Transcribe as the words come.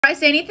I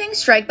say anything,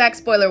 strike back,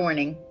 spoiler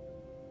warning.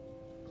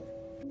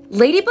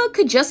 Ladybug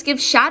could just give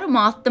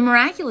Hawkmoth the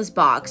Miraculous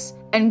Box,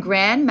 and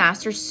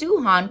Grandmaster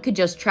Suhan could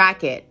just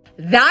track it.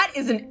 That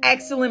is an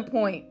excellent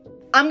point.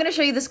 I'm gonna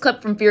show you this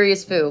clip from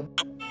Furious Fu.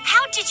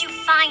 How did you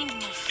find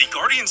me? The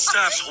Guardian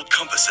staffs hold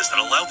compasses that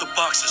allow the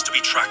boxes to be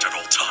tracked at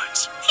all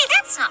times. Hey,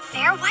 that's not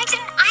fair. Why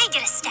didn't I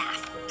get a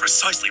staff?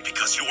 Precisely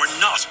because you are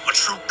not a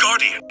true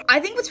Guardian. I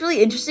think what's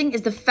really interesting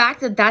is the fact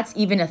that that's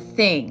even a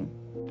thing.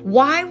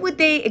 Why would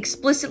they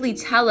explicitly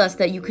tell us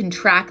that you can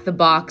track the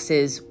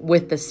boxes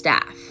with the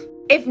staff?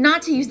 If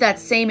not to use that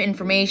same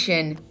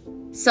information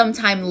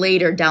sometime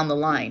later down the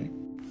line.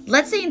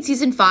 Let's say in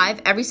season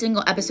 5, every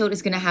single episode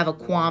is going to have a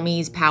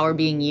Kwame's power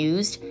being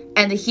used,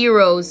 and the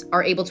heroes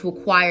are able to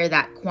acquire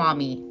that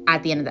Kwame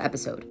at the end of the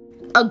episode.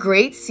 A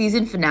great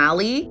season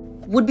finale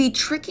would be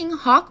tricking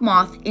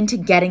Hawkmoth into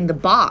getting the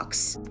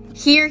box.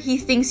 Here he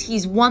thinks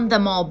he's won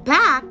them all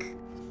back,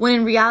 when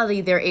in reality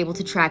they're able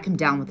to track him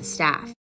down with the staff.